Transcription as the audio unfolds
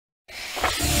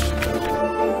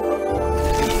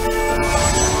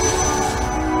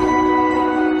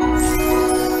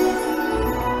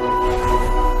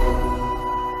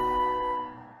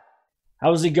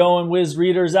How's it going,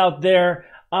 Wizardreaders out there?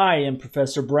 I am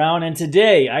Professor Brown, and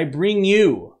today I bring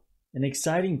you an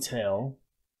exciting tale,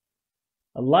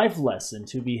 a life lesson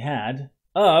to be had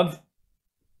of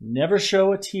Never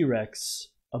Show a T-Rex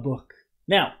a Book.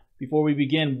 Now, before we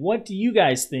begin, what do you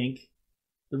guys think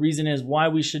the reason is why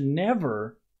we should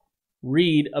never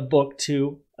read a book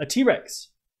to a T-Rex?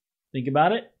 Think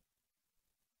about it.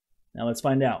 Now let's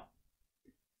find out.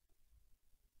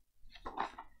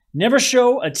 Never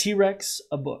show a T-Rex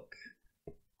a book.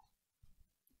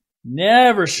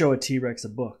 Never show a T-Rex a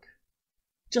book.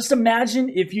 Just imagine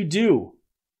if you do.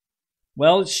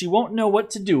 Well, she won't know what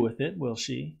to do with it, will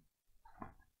she?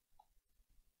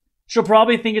 She'll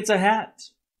probably think it's a hat,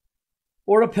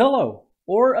 or a pillow,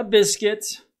 or a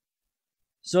biscuit.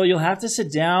 So you'll have to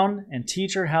sit down and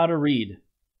teach her how to read.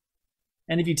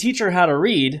 And if you teach her how to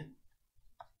read,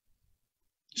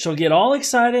 she'll get all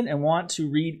excited and want to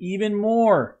read even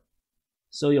more.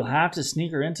 So you'll have to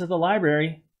sneak her into the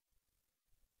library.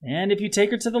 And if you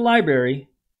take her to the library,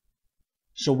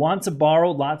 she'll want to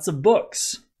borrow lots of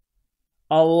books.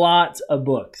 A lot of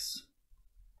books.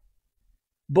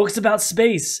 Books about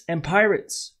space and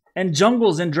pirates and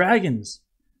jungles and dragons.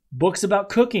 Books about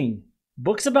cooking.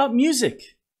 Books about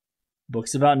music.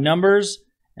 Books about numbers.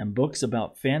 And books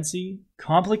about fancy,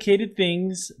 complicated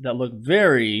things that look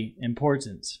very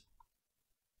important.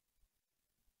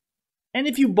 And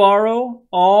if you borrow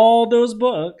all those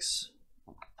books,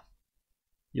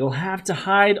 you'll have to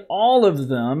hide all of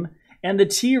them and the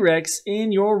T-Rex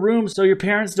in your room so your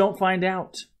parents don't find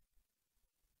out.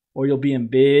 Or you'll be in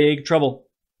big trouble,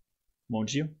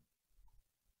 won't you?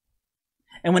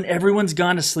 And when everyone's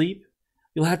gone to sleep,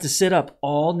 you'll have to sit up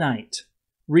all night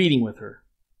reading with her.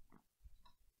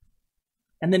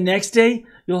 And the next day,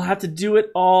 you'll have to do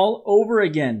it all over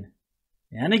again.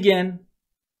 And again.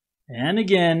 And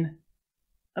again.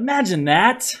 Imagine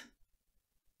that.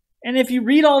 And if you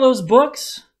read all those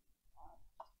books,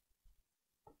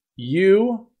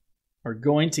 you are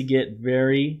going to get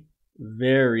very,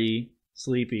 very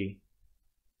sleepy.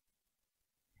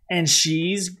 And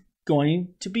she's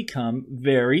going to become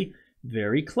very,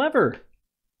 very clever.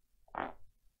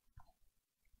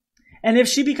 And if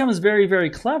she becomes very, very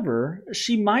clever,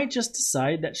 she might just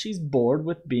decide that she's bored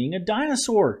with being a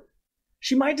dinosaur.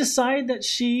 She might decide that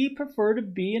she prefers to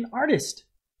be an artist,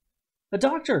 a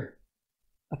doctor,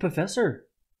 a professor,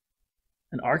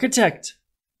 an architect,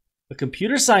 a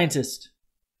computer scientist,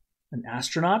 an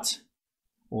astronaut,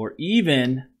 or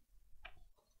even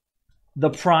the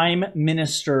Prime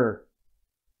Minister.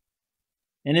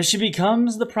 And if she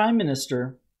becomes the Prime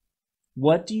Minister,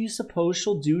 what do you suppose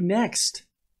she'll do next?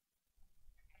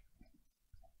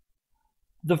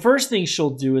 The first thing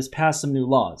she'll do is pass some new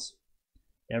laws.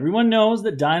 Everyone knows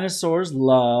that dinosaurs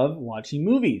love watching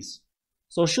movies.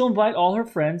 So she'll invite all her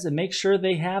friends and make sure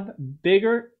they have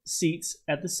bigger seats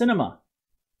at the cinema.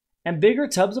 And bigger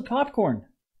tubs of popcorn.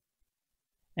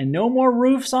 And no more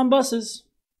roofs on buses.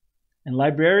 And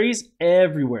libraries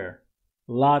everywhere.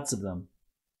 Lots of them.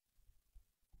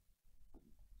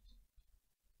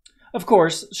 Of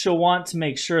course, she'll want to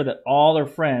make sure that all her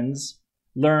friends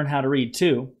learn how to read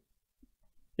too.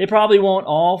 They probably won't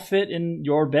all fit in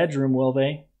your bedroom, will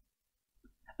they?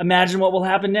 Imagine what will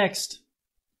happen next.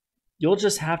 You'll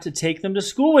just have to take them to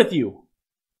school with you.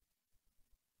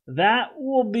 That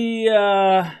will be,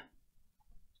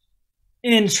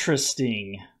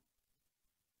 interesting.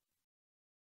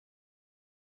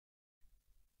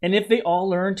 And if they all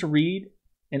learn to read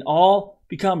and all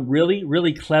become really,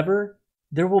 really clever,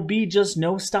 there will be just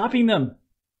no stopping them.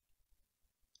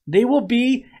 They will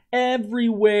be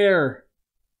everywhere.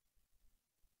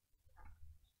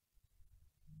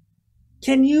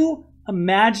 Can you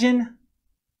imagine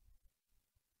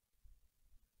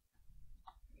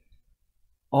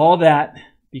all that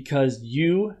because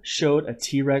you showed a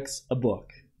T-Rex a book?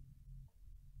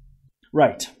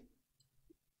 Right.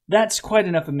 That's quite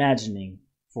enough imagining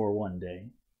for one day.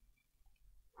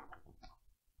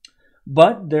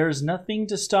 But there's nothing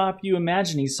to stop you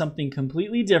imagining something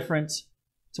completely different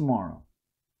tomorrow.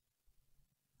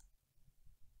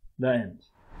 The end.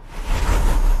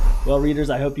 Well, readers,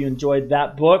 I hope you enjoyed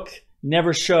that book.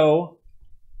 Never show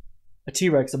a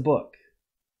T-Rex a book.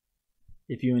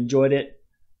 If you enjoyed it,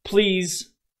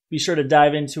 please be sure to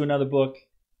dive into another book.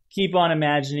 Keep on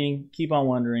imagining. Keep on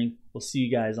wondering. We'll see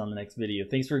you guys on the next video.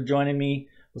 Thanks for joining me.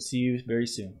 We'll see you very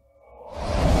soon.